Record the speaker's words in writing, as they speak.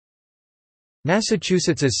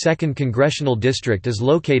Massachusetts's 2nd Congressional District is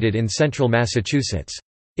located in central Massachusetts.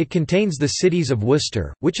 It contains the cities of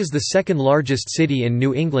Worcester, which is the second largest city in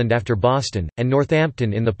New England after Boston, and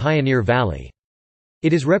Northampton in the Pioneer Valley.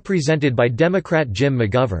 It is represented by Democrat Jim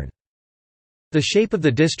McGovern. The shape of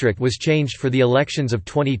the district was changed for the elections of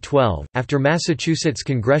 2012, after Massachusetts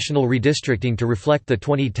congressional redistricting to reflect the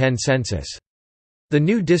 2010 census. The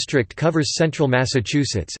new district covers central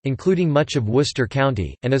Massachusetts, including much of Worcester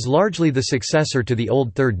County, and is largely the successor to the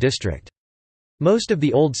old 3rd District. Most of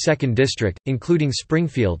the old 2nd District, including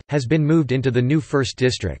Springfield, has been moved into the new 1st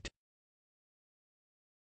District.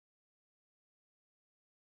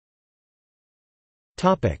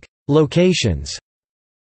 Locations.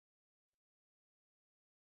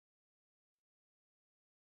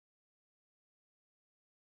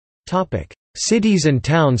 Cities and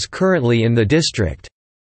towns currently in the district.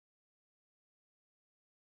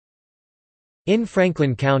 In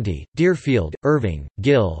Franklin County, Deerfield, Irving,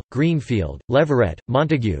 Gill, Greenfield, Leverett,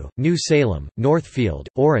 Montague, New Salem, Northfield,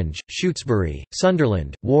 Orange, Shutesbury,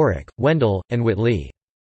 Sunderland, Warwick, Wendell, and Whitley.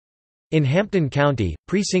 In Hampton County,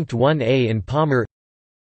 Precinct 1A in Palmer.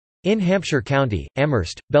 In Hampshire County,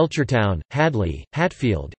 Amherst, Belchertown, Hadley,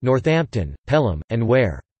 Hatfield, Northampton, Pelham, and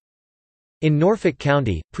Ware. In Norfolk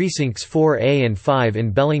County, Precincts 4A and 5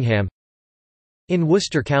 in Bellingham. In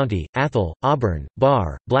Worcester County, Athol, Auburn,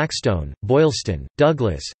 Barr, Blackstone, Boylston,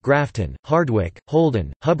 Douglas, Grafton, Hardwick,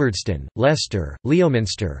 Holden, Hubbardston, Leicester,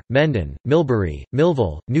 Leominster, Mendon, Millbury,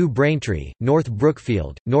 Millville, New Braintree, North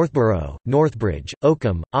Brookfield, Northborough, Northbridge,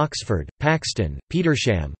 Oakham, Oxford, Paxton,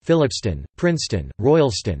 Petersham, Phillipston, Princeton,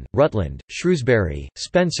 Royalston, Rutland, Shrewsbury,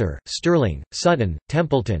 Spencer, Sterling, Sutton,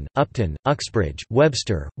 Templeton, Upton, Uxbridge,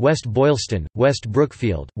 Webster, West Boylston, West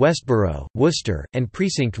Brookfield, Westborough, Worcester, and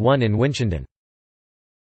Precinct 1 in Winchendon.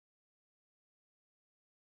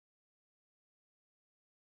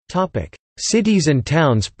 Cities and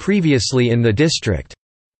towns previously in the district.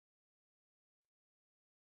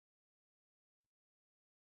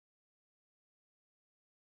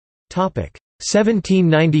 Topic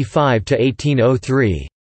 1795 to 1803.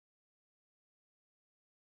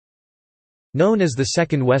 Known as the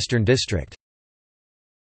Second Western District.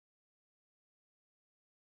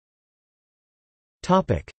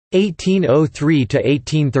 Topic 1803 to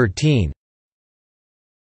 1813.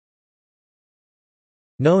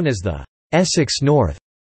 Known as the Essex North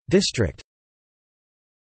District.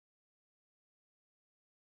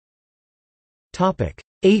 Topic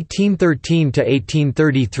 1813 to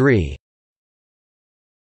 1833.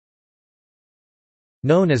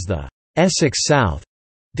 Known as the Essex South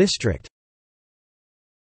District.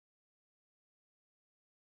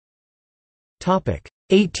 Topic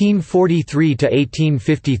 1843 to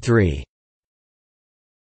 1853.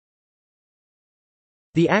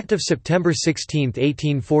 The Act of September 16,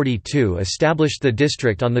 1842 established the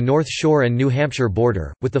district on the North Shore and New Hampshire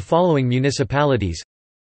border, with the following municipalities.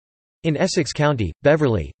 In Essex County,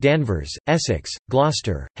 Beverly, Danvers, Essex,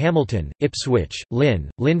 Gloucester, Hamilton, Ipswich,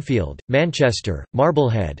 Lynn, Linfield, Manchester,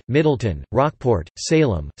 Marblehead, Middleton, Rockport,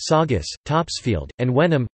 Salem, Saugus, Topsfield, and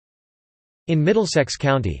Wenham. In Middlesex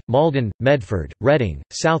County, Malden, Medford, Reading,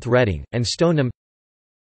 South Reading, and Stoneham.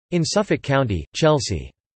 In Suffolk County,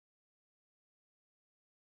 Chelsea.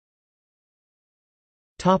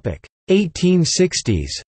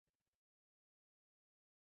 1860s.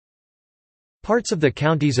 Parts of the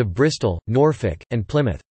counties of Bristol, Norfolk, and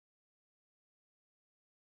Plymouth.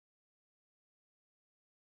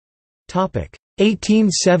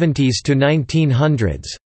 1870s to 1900s.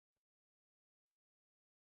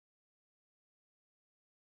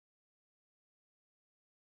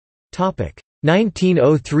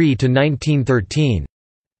 1903 to 1913.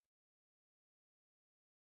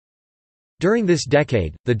 During this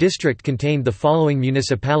decade, the district contained the following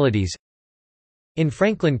municipalities. In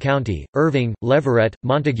Franklin County, Irving, Leverett,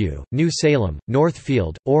 Montague, New Salem,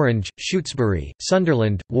 Northfield, Orange, Shutesbury,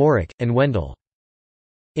 Sunderland, Warwick, and Wendell.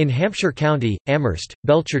 In Hampshire County, Amherst,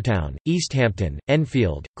 Belchertown, Easthampton,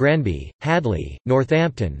 Enfield, Granby, Hadley,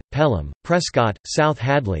 Northampton, Pelham, Prescott, South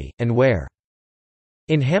Hadley, and Ware.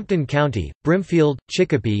 In Hampton County, Brimfield,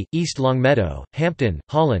 Chicopee, East Longmeadow, Hampton,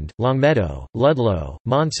 Holland, Longmeadow, Ludlow,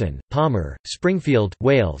 Monson, Palmer, Springfield,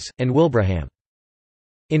 Wales, and Wilbraham.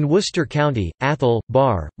 In Worcester County, Athol,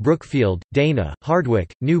 Barr, Brookfield, Dana,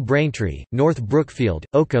 Hardwick, New Braintree, North Brookfield,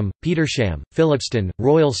 Oakham, Petersham, Phillipston,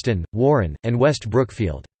 Royalston, Warren, and West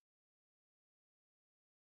Brookfield.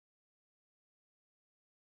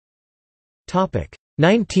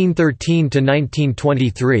 1913 to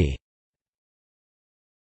 1923.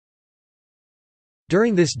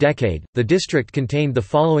 During this decade, the district contained the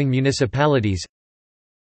following municipalities.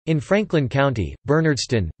 In Franklin County,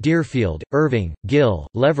 Bernardston, Deerfield, Irving, Gill,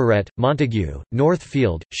 Leverett, Montague,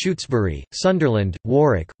 Northfield, Shutesbury, Sunderland,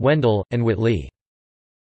 Warwick, Wendell, and Whitley.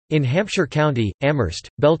 In Hampshire County, Amherst,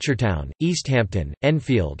 Belchertown, Easthampton,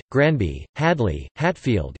 Enfield, Granby, Hadley,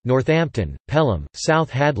 Hatfield, Northampton, Pelham, South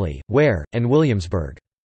Hadley, Ware, and Williamsburg.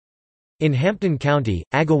 In Hampton County,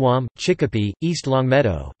 Agawam, Chicopee, East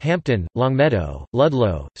Longmeadow, Hampton, Longmeadow,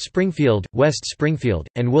 Ludlow, Springfield, West Springfield,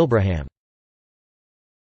 and Wilbraham.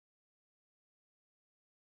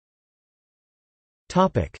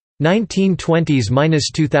 Topic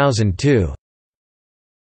 1920s–2002.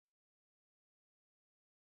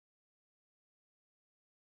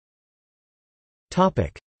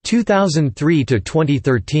 Topic 2003 to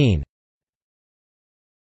 2013.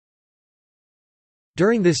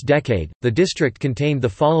 During this decade, the district contained the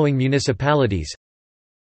following municipalities: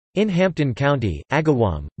 in Hampton County,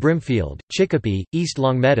 Agawam, Brimfield, Chicopee, East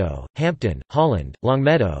Longmeadow, Hampton, Holland,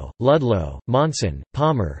 Longmeadow, Ludlow, Monson,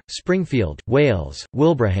 Palmer, Springfield, Wales,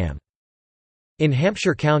 Wilbraham. In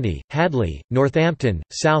Hampshire County, Hadley, Northampton,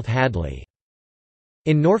 South Hadley.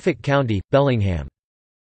 In Norfolk County, Bellingham.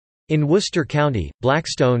 In Worcester County,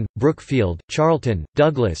 Blackstone, Brookfield, Charlton,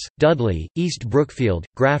 Douglas, Dudley, East Brookfield,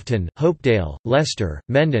 Grafton, Hopedale, Leicester,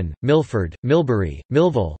 Mendon, Milford, Millbury,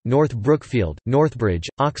 Millville, North Brookfield, Northbridge,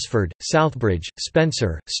 Oxford, Southbridge,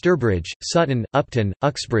 Spencer, Sturbridge, Sutton, Upton,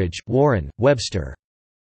 Uxbridge, Warren, Webster.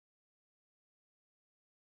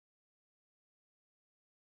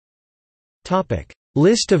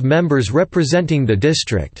 List of members representing the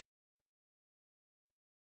district.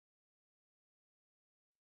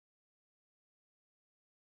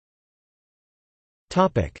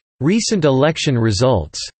 Recent election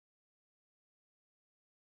results.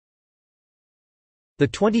 The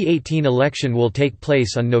 2018 election will take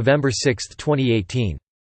place on November 6, 2018.